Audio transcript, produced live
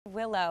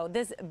Willow,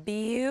 this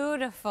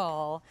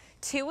beautiful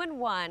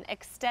 2-in-1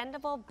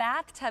 extendable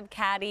bathtub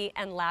caddy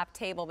and lap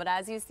table. But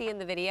as you see in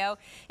the video,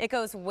 it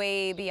goes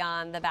way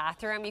beyond the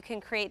bathroom. You can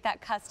create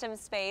that custom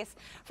space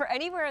for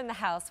anywhere in the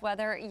house,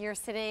 whether you're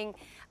sitting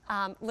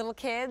little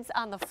kids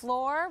on the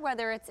floor,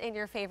 whether it's in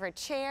your favorite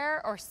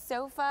chair or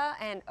sofa.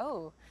 And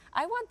oh,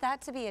 I want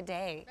that to be a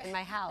day in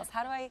my house.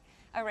 How do I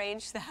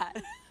arrange that?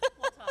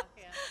 We'll talk,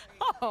 yeah.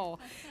 Oh,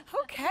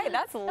 okay,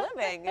 that's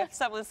living if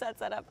someone sets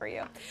that up for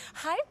you.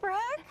 Hi, Brooke.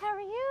 How are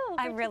you?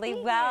 I'm really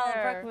well.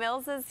 Brooke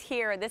Mills is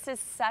here. This is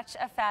such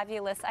a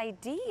fabulous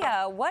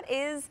idea. What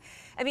is,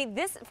 I mean,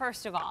 this,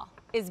 first of all,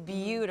 is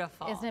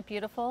beautiful. Isn't it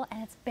beautiful?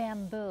 And it's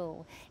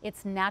bamboo.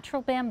 It's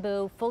natural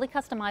bamboo, fully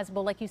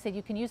customizable. Like you said,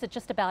 you can use it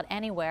just about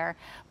anywhere.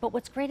 But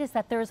what's great is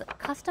that there's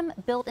custom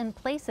built-in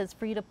places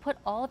for you to put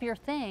all of your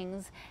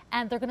things,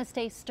 and they're going to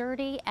stay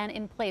sturdy and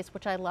in place,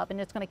 which I love, and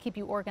it's going to keep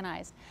you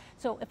organized.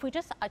 So if we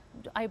just,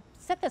 I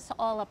set this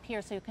all up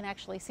here so you can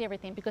actually see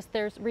everything, because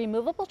there's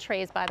removable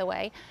trays, by the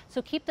way.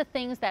 So keep the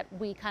things that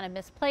we kind of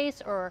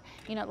misplace, or,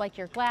 you know, like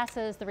your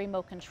glasses, the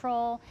remote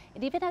control.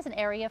 It even has an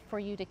area for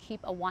you to keep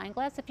a wine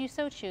glass if you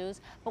so choose.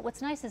 But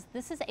what's nice is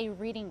this is a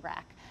reading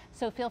rack.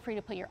 So feel free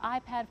to put your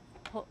iPad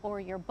or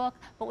your book.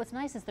 But what's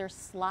nice is there's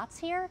slots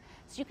here,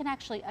 so you can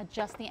actually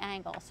adjust the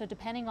angle. So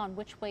depending on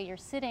which way you're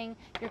sitting,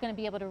 you're going to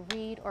be able to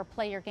read or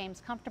play your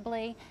games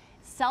comfortably.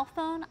 Cell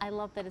phone, I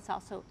love that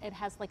it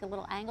has like a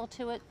little angle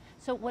to it.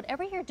 So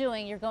whatever you're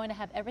doing, you're going to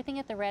have everything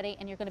at the ready,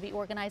 and you're going to be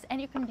organized, and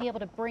you're going to be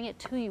able to bring it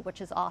to you, which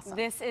is awesome.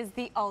 This is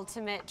the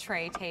ultimate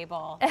tray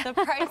table. The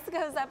price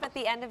goes up at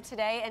the end of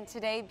today, and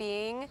today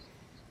being,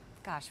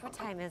 gosh, what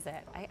time is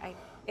it?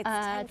 It's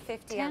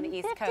 10:50 on the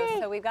East Coast,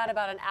 so we've got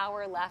about an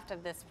hour left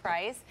of this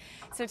price.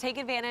 So take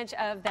advantage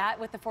of that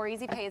with the 4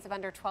 easy pays of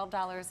under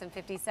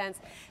 $12.50.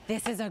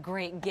 This is a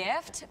great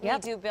gift.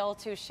 Yep. We do bill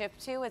to, ship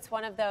to. It's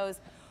one of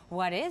those,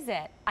 what is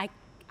it?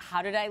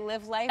 How did I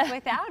live life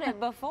without it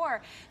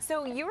before?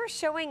 So you were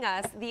showing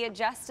us the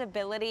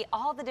adjustability,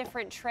 all the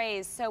different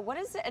trays. So what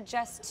does it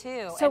adjust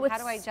to, so and how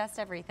do I adjust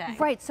everything?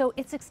 Right, so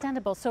it's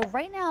extendable. So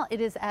right now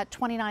it is at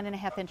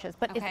 29.5 inches,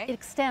 but Okay. it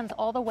extends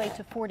all the way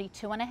to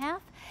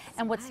 42.5.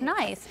 And what's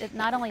nice, it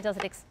not only does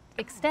it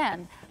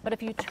extend, but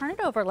if you turn it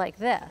over like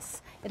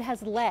this, it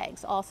has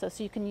legs also,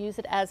 so you can use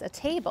it as a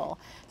table.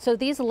 So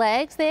these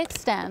legs, they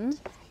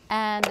extend,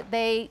 and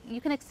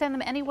you can extend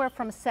them anywhere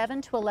from 7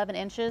 to 11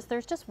 inches.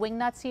 There's just wing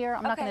nuts here.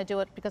 I'm not going to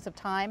do it because of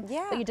time,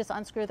 but you just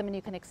unscrew them and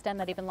you can extend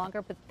that even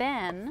longer. But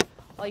then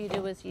all you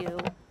do is you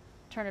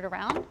turn it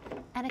around,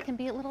 and it can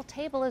be a little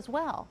table as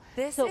well.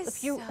 So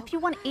if you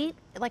want to eat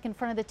like in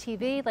front of the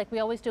TV, like we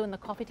always do, and the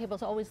coffee table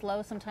is always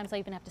low, sometimes I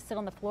even have to sit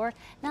on the floor.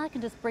 Now I can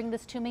just bring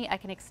this to me. I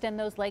can extend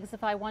those legs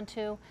if I want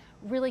to,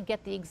 really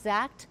get the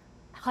exact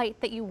height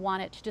that you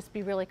want it to just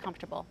be really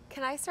comfortable.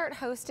 Can I start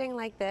hosting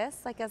like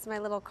this, like as my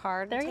little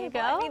card There table? you go.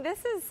 I mean,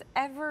 this is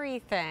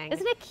everything.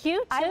 Isn't it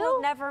cute too? I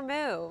will never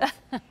move.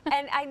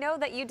 And I know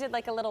that you did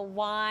like a little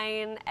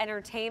wine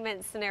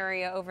entertainment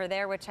scenario over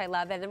there, which I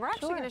love. And then we're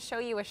actually going to show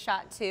you a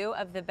shot too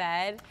of the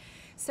bed.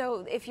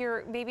 So if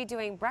you're maybe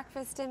doing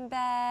breakfast in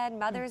bed,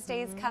 Mother's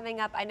Day is coming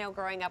up. I know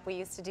growing up we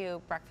used to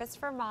do breakfast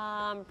for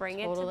mom, bring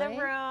it to the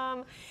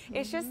room.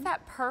 It's just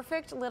that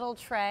perfect little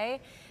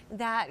tray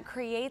that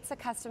creates a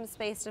custom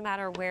space no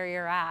matter where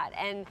you're at.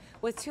 And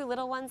with 2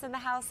 little ones in the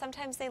house,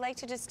 sometimes they like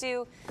to just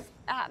do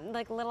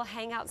like little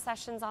hangout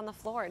sessions on the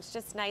floor. It's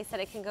just nice that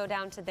it can go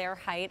down to their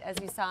height, as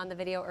you saw in the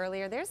video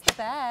earlier. There's the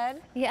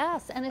bed.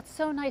 Yes, and it's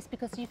so nice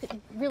because you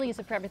can really use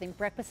it for everything.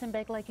 Breakfast in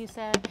bed, like you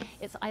said.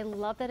 I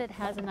love that it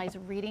has a nice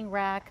reading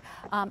rack.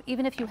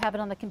 Even if you have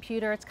it on the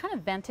computer, it's kind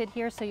of vented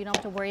here, so you don't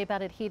have to worry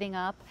about it heating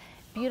up.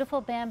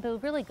 Beautiful bamboo,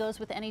 really goes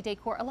with any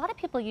decor. A lot of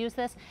people use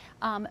this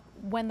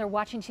when they're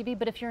watching TV,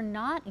 but if you're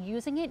not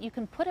using it, you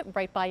can put it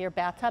right by your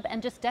bathtub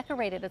and just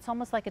decorate it. It's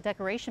almost like a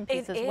decoration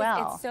piece as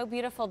well. It's so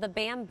beautiful. The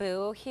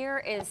bamboo here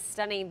is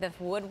stunning. The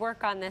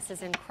woodwork on this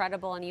is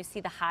incredible, and you see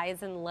the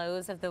highs and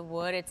lows of the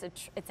wood. It's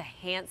a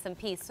handsome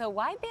piece. So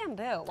why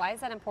bamboo? Why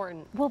is that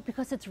important? Well,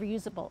 because it's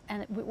reusable,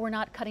 and we're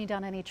not cutting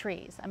down any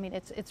trees. I mean,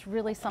 it's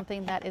really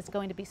something that is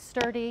going to be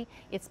sturdy.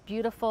 It's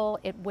beautiful.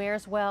 It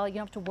wears well. You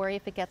don't have to worry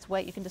if it gets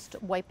wet. You can just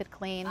wipe it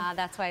clean.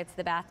 That's why it's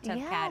the bathtub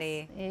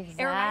caddy.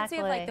 Exactly. It reminds me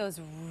of like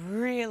those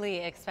really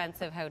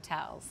expensive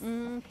hotels.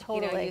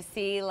 Totally. You know, you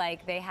see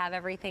like they have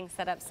everything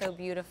set up so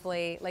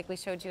beautifully, like we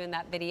showed you in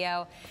that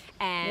video,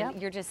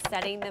 and you're just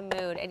setting the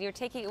mood, and you're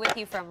taking it with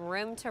you from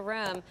room to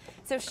room.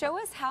 So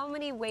show us how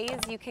many ways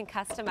you can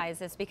customize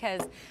this,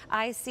 because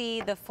I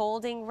see the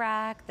folding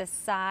rack, the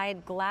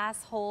side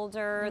glass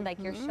holder, like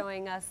you're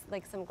showing us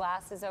like some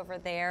glasses over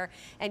there,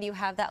 and you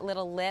have that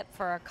little lip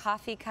for a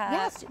coffee cup.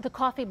 Yes, the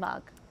coffee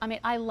mug. I mean,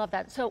 I love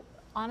that. So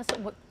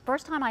honestly,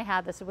 first time I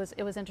had this, it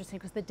was interesting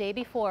because the day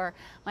before,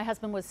 my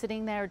husband was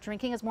sitting there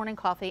drinking his morning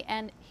coffee,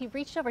 and he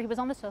reached over, he was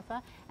on the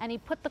sofa, and he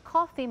put the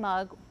coffee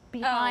mug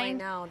behind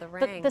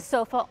the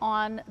sofa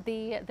on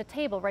the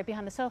table right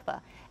behind the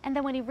sofa. And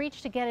then when he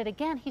reached to get it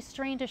again, he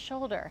strained his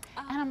shoulder.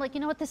 And I'm like, you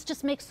know what, this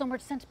just makes so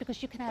much sense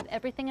because you can have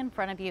everything in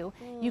front of you.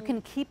 You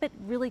can keep it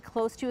really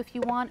close to you if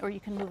you want, or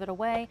you can move it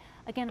away.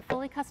 Again,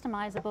 fully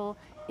customizable.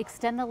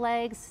 Extend the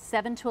legs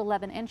 7 to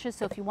 11 inches,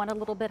 so if you want a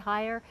little bit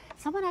higher.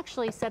 Someone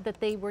actually said that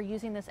they were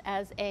using this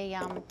as a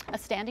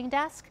standing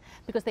desk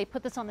because they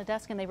put this on the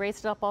desk and they raised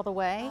it up all the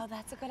way. Oh,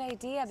 that's a good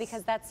idea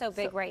because that's so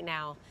big right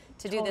now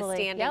to do the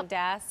standing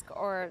desk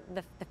or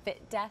the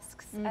fit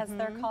desks as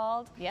they're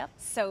called. Yep.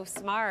 So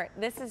smart.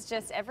 This is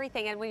just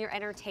everything. And when you're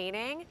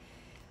entertaining,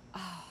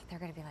 oh, they're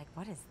going to be like,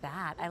 what is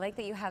that? I like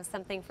that you have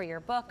something for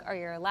your book or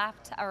your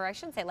laptop, or I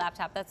shouldn't say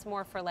laptop, that's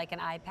more for like an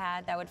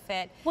iPad that would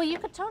fit. Well, you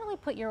could totally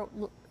put your,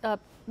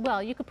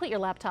 you could put your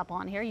laptop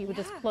on here. You would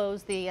just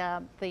close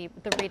the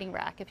reading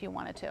rack if you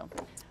wanted to.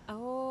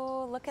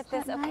 Oh, look at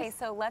this. Okay,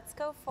 so let's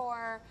go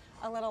for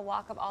a little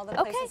walk of all the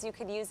places you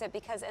could use it,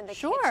 because in the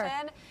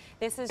kitchen,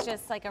 this is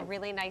just like a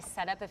really nice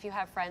setup if you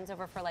have friends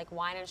over for like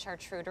wine and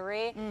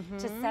charcuterie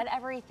to set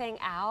everything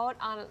out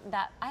on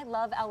that. I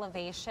love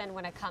elevation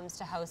when it comes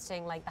to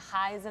hosting, like the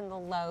highs and the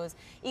lows,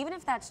 even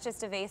if that's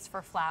just a vase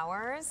for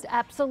flowers.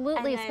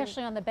 Absolutely,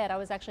 especially on the bed. I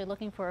was actually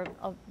looking for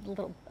a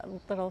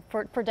little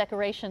for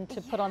decoration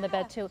to put on the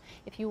bed too.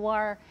 If you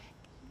are,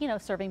 you know,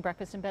 serving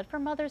breakfast in bed for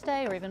Mother's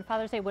Day or even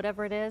Father's Day,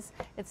 whatever it is,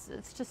 it's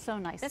just so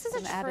nice. This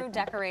is a true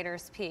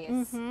decorator's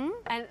piece.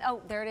 And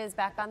oh, there it is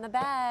back on the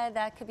bed.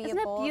 That could be a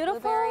bowl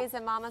of blueberries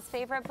and Mama's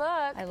favorite book.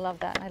 I love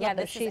that. I love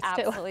those sheets too.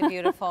 This is absolutely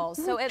beautiful.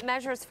 So it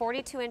measures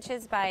 42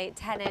 inches by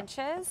 10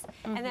 inches,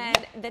 and then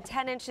the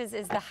 10 inches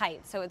is the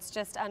height, so it's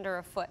just under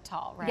a foot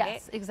tall, right?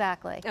 Yes,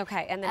 exactly.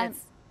 Okay, and then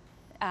it's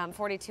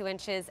 42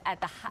 inches at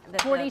the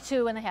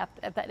 42 and a half,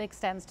 that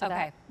extends to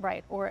that,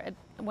 right? Or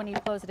when you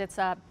close it, it's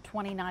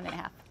 29 and a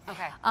half.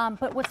 Okay.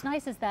 But what's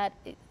nice is that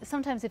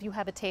sometimes if you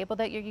have a table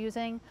that you're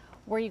using,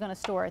 where are you going to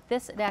store it?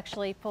 This, it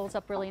actually folds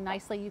up really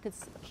nicely. You could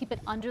keep it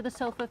under the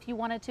sofa if you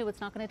wanted to. It's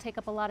not going to take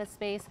up a lot of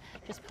space.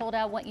 Just pull it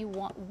out what you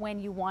want when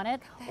you want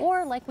it.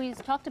 Or like we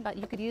talked about,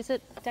 you could use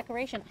it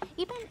decoration.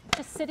 Even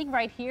just sitting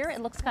right here,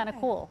 it looks kind of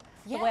cool.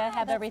 The way I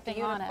have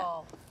everything on it.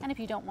 And if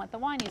you don't want the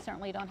wine, you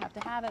certainly don't have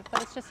to have it,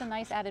 but it's just a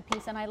nice added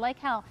piece. And I like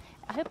how,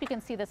 I hope you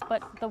can see this,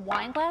 but the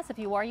wine glass, if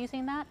you are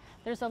using that,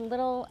 there's a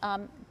little,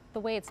 the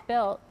way it's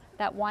built,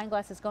 that wine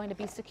glass is going to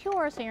be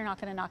secure, so you're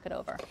not going to knock it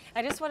over.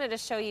 I just wanted to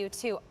show you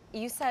too.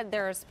 You said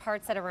there's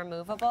parts that are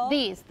removable.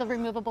 These, the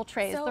removable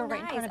trays, so they're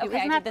right in front of you. Okay,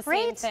 Isn't I that did the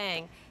great? same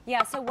thing.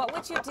 Yeah. So what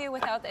would you do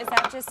without? Is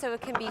that just so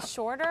it can be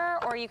shorter,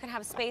 or you can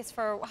have space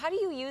for? How do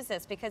you use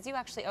this? Because you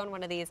actually own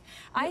one of these.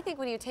 I think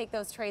when you take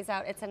those trays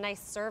out, it's a nice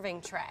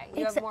serving tray.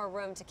 You have more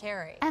room to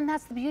carry. And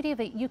that's the beauty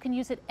of it. You can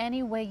use it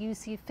any way you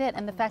see fit.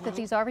 And the fact that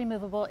these are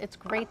removable, it's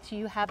great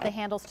you have the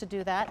handles to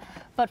do that.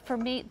 But for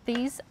me,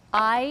 these,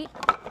 I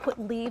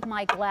leave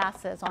my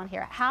glasses on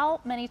here.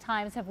 How many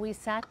times have we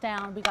sat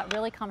down, we got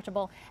really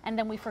comfortable, and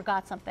then we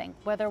forgot something,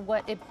 whether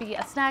it be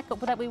a snack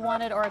that we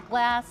wanted, or a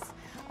glass,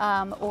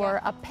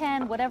 or a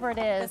pen, whatever it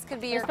is. This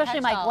could be your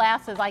especially my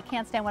glasses. I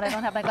can't stand when I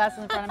don't have my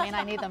glasses in front of me and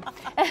I need them.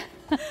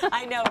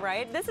 I know,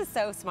 right? This is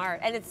so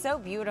smart, and it's so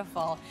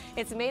beautiful.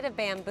 It's made of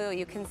bamboo.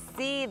 You can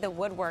see the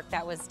woodwork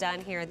that was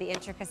done here, the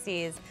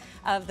intricacies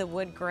of the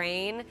wood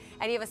grain,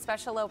 and you have a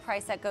special low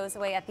price that goes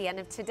away at the end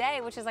of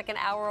today, which is like an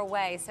hour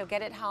away. So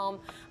get it home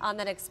on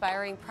that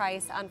expiring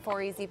price on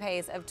 4 easy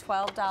pays of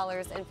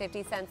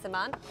 $12.50 a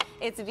month.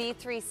 It's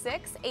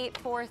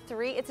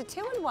V36843. It's a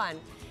 2-in-1,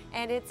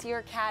 and it's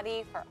your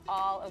caddy for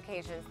all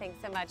occasions.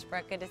 Thanks so much,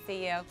 Brooke. Good to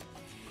see you.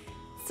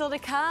 Still to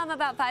come,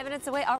 about 5 minutes away.